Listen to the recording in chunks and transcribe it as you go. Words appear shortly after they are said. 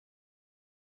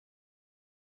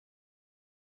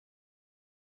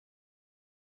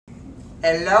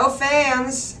Hello,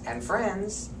 fans and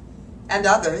friends and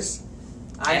others.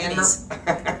 Enemies.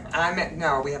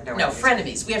 No, we have no No,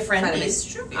 enemies. frenemies. We have frenemies.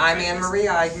 Sure, we have I'm frenemies. Anne-Marie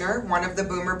Eigner, one of the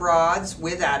Boomer Broads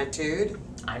with attitude,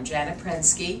 I'm Janet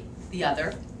Prensky, the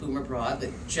other Boomer Broad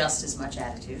with just as much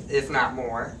attitude. if not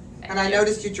more. Thank And I you.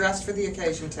 noticed you dressed for the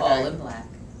occasion today. All in black.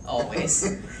 Always.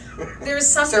 There's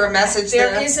something. Is there a message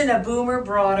there? There isn't a Boomer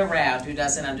Broad around who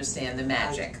doesn't understand the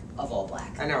magic of all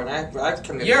black. I know, and I've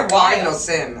committed You're a cardinal wild.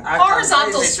 sin. I've gone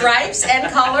Horizontal crazy stripes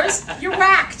and colors, you're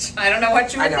whacked. I don't know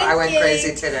what you were I know, thinking. I went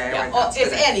crazy today. Yeah. I went nuts If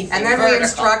today. anything, and then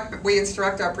vertical. we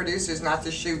instruct our producers not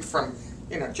to shoot from,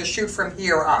 just shoot from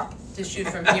here up. To shoot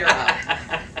from here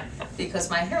up. Because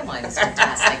my hairline is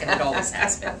fantastic and it always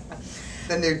has been.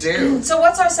 The new do. So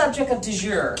what's our subject of du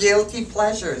jour? Guilty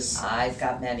pleasures. I've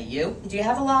got many. You? Do you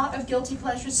have a lot of guilty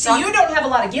pleasures? See, Some- you don't have a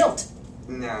lot of guilt.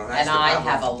 No, that's And the I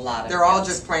problem. have a lot of They're all guilt.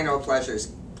 just plain old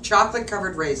pleasures. Chocolate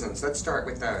covered raisins. Let's start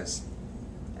with those.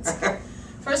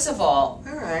 First of all,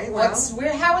 All right. Well,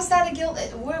 how is that a guilt?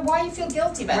 Why you feel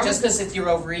guilty about it? I'm- Just because if you're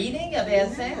overeating, a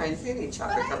bad thing? I did eat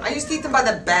chocolate But covered. I used to eat them by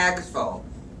the bagful.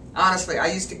 Honestly, I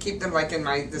used to keep them like in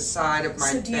the side of my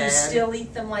So do you bed. still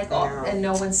eat them like all, No. and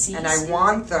no one sees? And I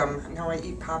want them. No, I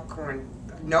eat popcorn.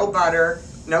 No butter,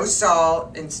 no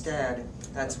salt instead.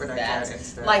 That's what I get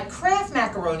instead. Like Kraft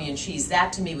macaroni and cheese,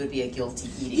 that to me would be a guilty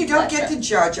eating You don't pleasure. get to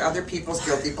judge other people's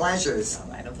guilty pleasures.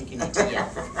 No, I don't think you need to yet.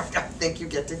 I don't think you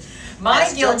get to. My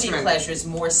pass guilty judgment. pleasures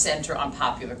more center on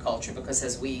popular culture because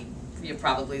as you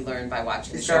probably learned by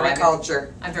watching the It's show, very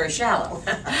culture. I'm very shallow.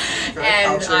 Very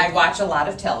And cultured. I watch a lot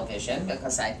of television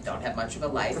because I don't have much of a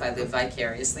life. I live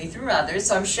vicariously through others,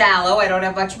 so I'm shallow. I don't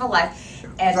have much of a life.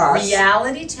 And Thus-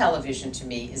 reality television to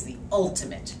me is the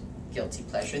ultimate guilty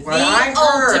pleasure. Well, the I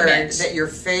ultimate. heard that your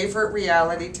favorite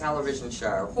reality television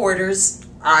show. Hoarders.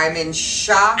 I'm in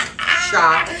shock,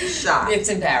 shock, shock. It's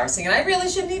embarrassing, and I really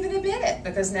shouldn't even admit it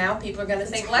because now people are going to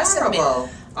think less of me. Horrible.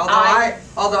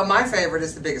 Although my favorite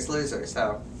is The Biggest Loser.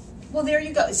 So Well, there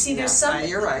you go. See, there's Yeah, something.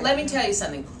 you're right. Let me tell you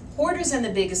something. Hoarders and The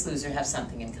Biggest Loser have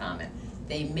something in common.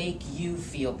 They make you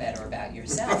feel better about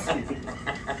yourself.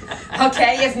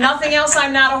 Okay? If nothing else,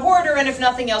 I'm not a hoarder, and if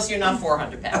nothing else, you're not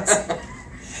 400 pounds.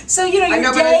 So, your I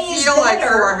know, day but I is feel like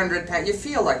better. 400 pounds. You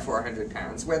feel like 400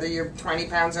 pounds, whether you're 20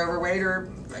 pounds overweight or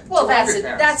like Well, 200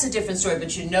 pounds. that's a different story,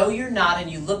 but you know you're not, and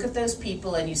you look at those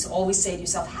people, and you always say to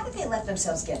yourself, how did they let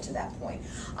themselves get to that point?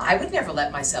 I would never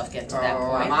let myself get to that Oh,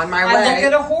 point. I'm on my I way. look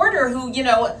at a hoarder who,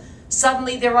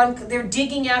 suddenly they're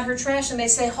digging out her trash, and they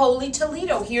say, holy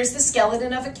Toledo, here's the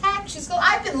skeleton of a cat. She's going,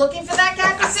 I've been looking for that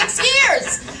cat for 6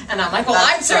 years. And I'm like, well,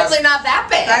 I'm That's certainly just- not that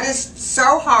bad. That is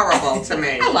so horrible to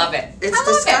me. I love it. It's I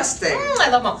love disgusting. It. I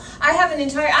love them all. I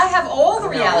have all the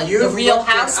I know, reality. you've The Real looked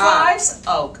it up. Housewives.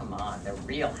 Oh, come on. The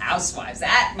Real Housewives.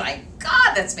 My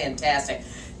God, that's fantastic.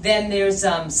 Then there's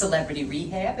Celebrity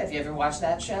Rehab. Have you ever watched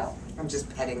that show? I'm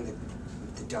just petting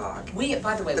the dog.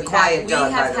 By the way, The quiet dog,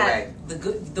 we have by the had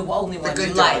way. the only one good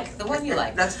you dog. like. The one you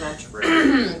like. That's not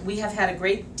true. We have had a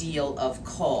great deal of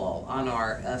call on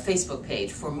our Facebook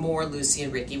page for more Lucy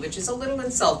and Ricky, which is a little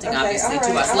insulting, Okay, obviously, all to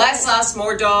right, us. all Less right. us,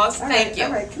 more dogs. All Thank right, you.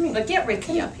 all right, come here. But get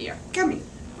Ricky up here. Come here.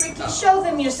 Ricky, show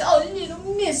them yourself. Oh, little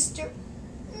mister.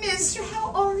 Mister,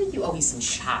 how are you? Oh, he's in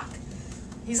shock.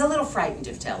 He's a little frightened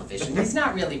of television. He's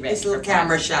not really ready He's a little for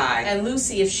camera prime. shy. And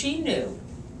Lucy, if she knew.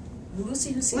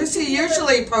 Lucy, who seems Lucy to be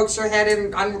usually pokes her head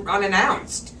in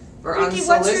unannounced or Ricky, unsolicited.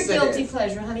 what's your guilty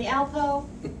pleasure, honey? Alpo?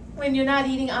 When you're not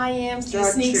eating IMs, do you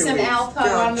Dog sneak some chewies, Alpo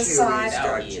dog on the chewies, side?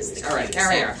 dog He is the chewies. All right, cutest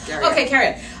carry thing. on, carry on. Okay, carry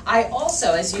on. I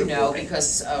also, as you Good know, boy.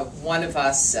 because one of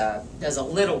us does a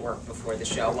little work before the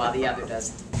show while the other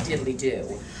does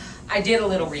diddly-do, I did a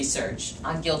little research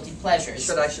on guilty pleasures.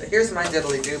 Here's my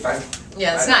diddly do, by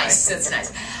Yeah, it's by the way. nice. It's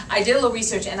nice. I did a little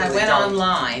research, and I Really went don't.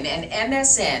 online, and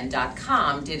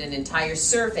MSN.com did an entire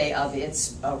survey of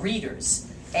its readers,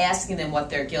 asking them what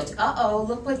their guilty. Uh-oh,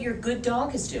 look what your good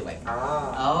dog is doing.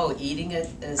 Ah. Oh, eating a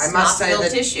I must say snot-filled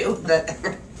that tissue.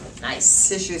 that Nice.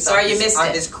 tissues Sorry on you his, missed on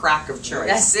it. his crack of choice.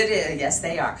 Yes, it is. Yes,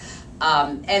 they are.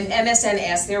 And MSN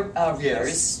asked their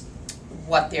readers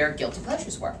what their guilty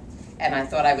pleasures were. And I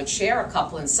thought I would share a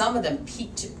couple, and some of them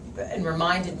piqued and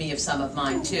reminded me of some of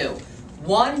mine too.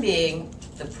 One being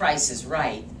The Price is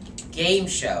Right. Game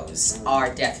shows are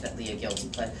definitely a guilty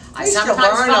pleasure. I least you sometimes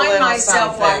learn a find little myself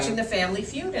something. watching The Family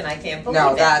Feud, and I can't believe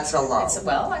No, it. that's a low.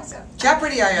 Well, I said.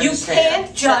 Jeopardy, I You understand.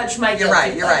 can't judge my guilty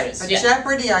You're right. pleasures. But Yeah.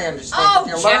 Jeopardy, I understand. Oh, If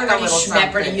you learn a Jeopardy, little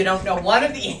Schmeopardy, something. you don't know one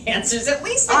of the answers. At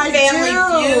least in I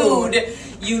Family do. Feud,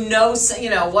 you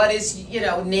know, what is,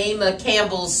 name a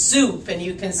Campbell's soup, and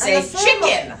you can say And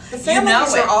chicken. The You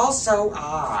families know it. are all so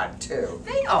odd too.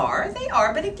 They are,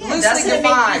 but again, Loosely doesn't it make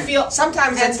defined. you feel?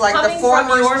 Sometimes and it's like the coming former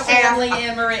from your half- family,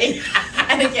 Anne Marie.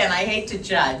 And again, I hate to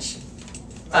judge.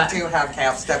 I do have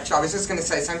half stepchild. I was just going to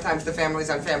say, sometimes the families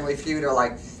on Family Feud are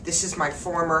like, this is my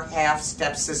former half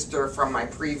stepsister from my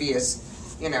previous,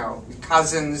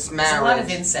 cousin's marriage. There's a lot of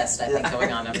incest, I think,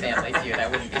 going on Family Feud. I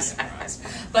wouldn't be surprised.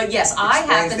 But yes, I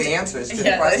happen the to... answers to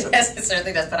the questions. Yes, it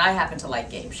certainly does. But I happen to like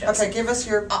game shows. Okay, give us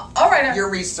your your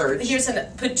research. Here's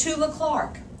Petula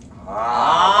Clark.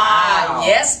 Wow.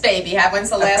 Yes, baby. When's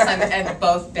the last time? And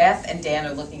both Beth and Dan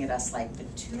are looking at us like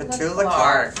Petula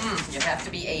Clark. You have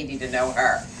to be 80 to know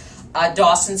her.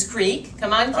 Dawson's Creek.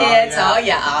 Come on, kids. Oh,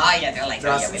 yeah. They're like, we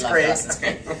love Dawson's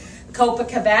Creek.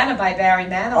 Copacabana by Barry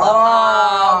Manilow.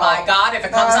 Oh, my God. If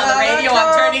it comes on the radio,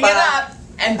 I'm turning it up.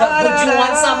 And would you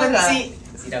want someone to see...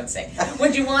 You don't sing.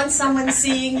 Would you want someone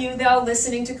seeing you, though,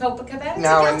 listening to Copacabana?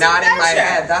 No, and not in my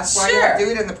head. That's why you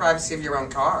do it in the privacy of your own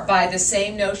car. By the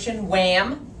same notion,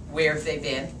 Wham. Where have they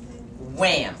been?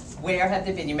 Wham. Where have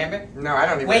they been? You remember? No, I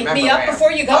don't even remember. Wake Me Up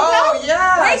Before You Go Go? Oh,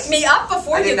 yes. Wake Me Up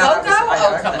Before You Go Go?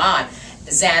 Oh, come on.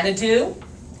 Xanadu.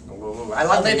 Ooh, I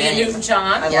love the name. Olivia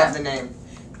Newton-John. I love the name.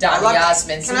 Donny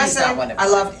Osmond. Can I say, I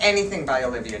loved anything by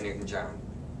Olivia Newton-John.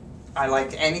 I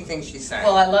liked anything she sang.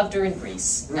 Well, I loved her in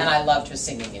Grease, and I loved her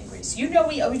singing in Grease. Do you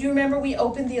remember we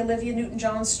opened the Olivia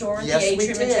Newton-John store at the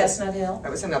Atrium in Chestnut Hill?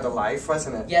 That was another life,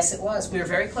 wasn't it? Yes, it was. We were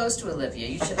very close to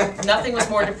Olivia. Nothing was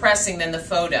more depressing than the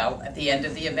photo at the end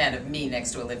of the event of me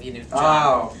next to Olivia Newton-John.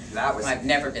 Oh, that was... I've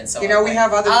never been so we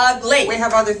have other ugly. We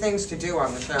have other things to do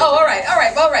on the show. Oh, all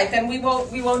right. Then we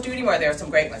won't do any more. There are some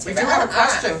great ones. We do have a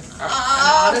question. An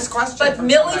honest question. But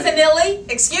Milli Vanilli,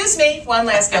 excuse me, one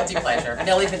last guilty pleasure.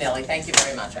 Milli Vanilli, thank you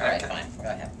very much. All right, fine. Go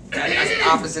ahead. That's the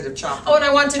opposite of chocolate. Oh, and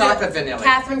I want to chocolate vanilla.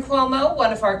 Catherine Cuomo,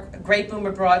 one of our great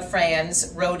Boomer Broad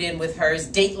fans, wrote in with hers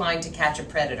Dateline to Catch a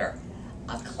Predator.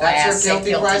 A classic That's your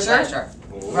guilty pleasure?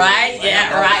 Ooh, right?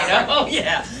 Yeah, right. Oh,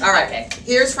 yeah. All right. Okay.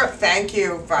 Thank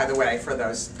you, by the way, for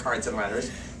those cards and letters.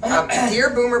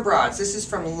 Dear Boomer Broads, this is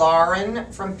from Lauren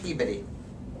from Peabody.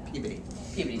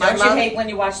 Don't you hate when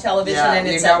you watch television and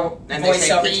it's a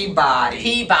voiceover?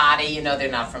 Peabody, they're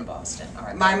not from Boston. All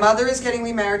right. My mother is getting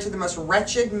me married to the most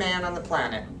wretched man on the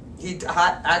planet. He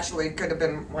actually could have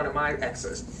been one of my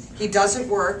exes. He doesn't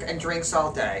work and drinks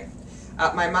all day.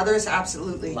 My mother is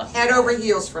absolutely head over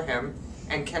heels for him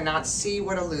and cannot see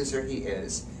what a loser he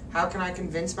is. How can I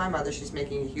convince my mother she's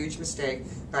making a huge mistake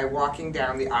by walking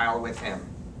down the aisle with him?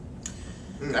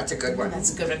 That's a good one.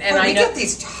 That's a good one. And we get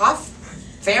these tough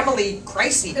family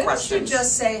crazy questions. Couldn't you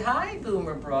just say, hi,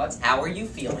 Boomer Broads, how are you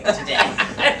feeling today?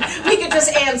 We could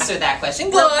just answer that question.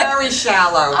 Good. We're very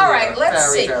shallow. All right,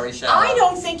 let's see. Very shallow. I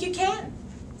don't think you can.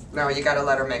 No, you got to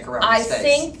let her make her own mistakes. I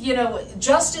think,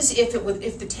 just as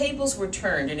if the tables were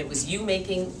turned and it was you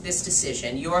making this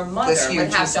decision, your mother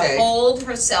would have to hold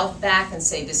herself back and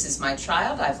say, this is my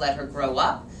child, I've let her grow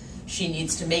up. She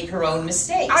needs to make her own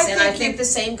mistakes. I think the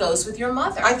same goes with your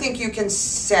mother. I think you can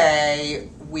say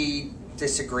we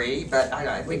disagree, but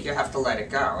I think you have to let it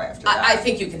go after that. I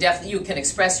think you can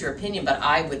express your opinion, but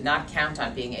I would not count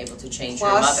on being able to change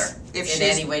your mother in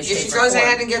any way, shape, or form. If she goes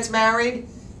ahead and gets married,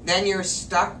 then you're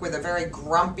stuck with a very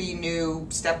grumpy new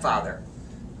stepfather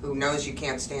who knows you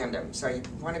can't stand him. So you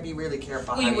want to be really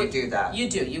careful how you do that. You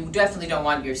do. You definitely don't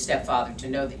want your stepfather to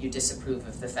know that you disapprove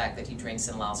of the fact that he drinks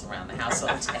and lolls around the house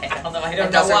all day. Although I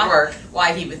don't know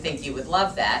why he would think you would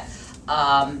love that.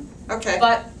 Okay.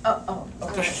 But,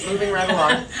 okay. Moving right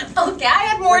along. Okay, I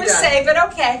had more to say, but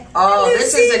okay. Oh,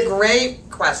 this is a great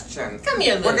question. Come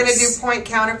here, Luce. We're going to do point,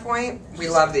 counterpoint. We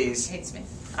love these. Hates me.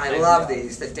 I love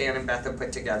these that Dan and Beth have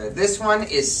put together. This one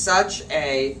is such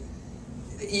a...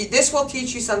 This will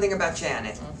teach you something about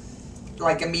Janet.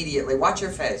 Like immediately. Watch her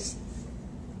face.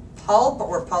 Pulp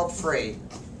or pulp free?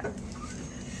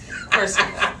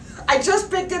 I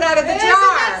just picked it out of the jar. Isn't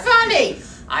that funny?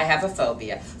 I have a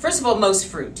phobia. First of all, most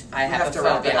fruit. I have a phobia.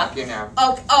 Wrap it up, you know.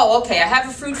 Oh, okay. I have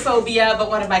a fruit phobia, but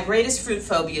one of my greatest fruit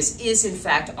phobias is, in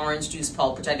fact, orange juice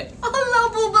pulp, which I do.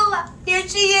 Oh, here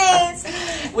she is.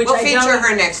 Which we'll feature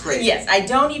her next week. Yes, I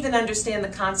don't even understand the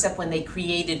concept when they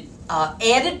created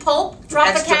added pulp,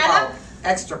 Tropicana.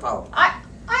 Extra pulp. I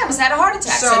almost had a heart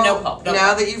attack, so no pulp.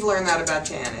 Now that you've learned that about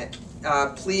Janet,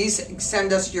 please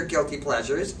send us your guilty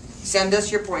pleasures. Send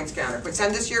us your points counterpoint.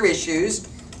 Send us your issues.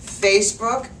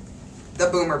 Facebook, The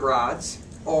Boomer Broads,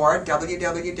 or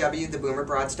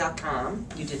www.theboomerbroads.com.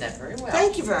 You did that very well.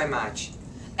 Thank you very much.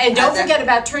 And don't forget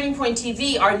about Turning Point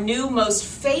TV, our new most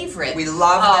favorite we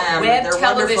love them. Web They're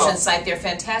television wonderful. site. They're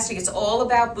fantastic. It's all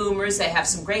about boomers. They have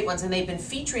some great ones, and they've been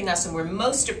featuring us, and we're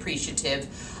most appreciative.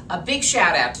 A big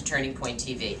shout out to Turning Point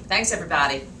TV. Thanks,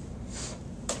 everybody.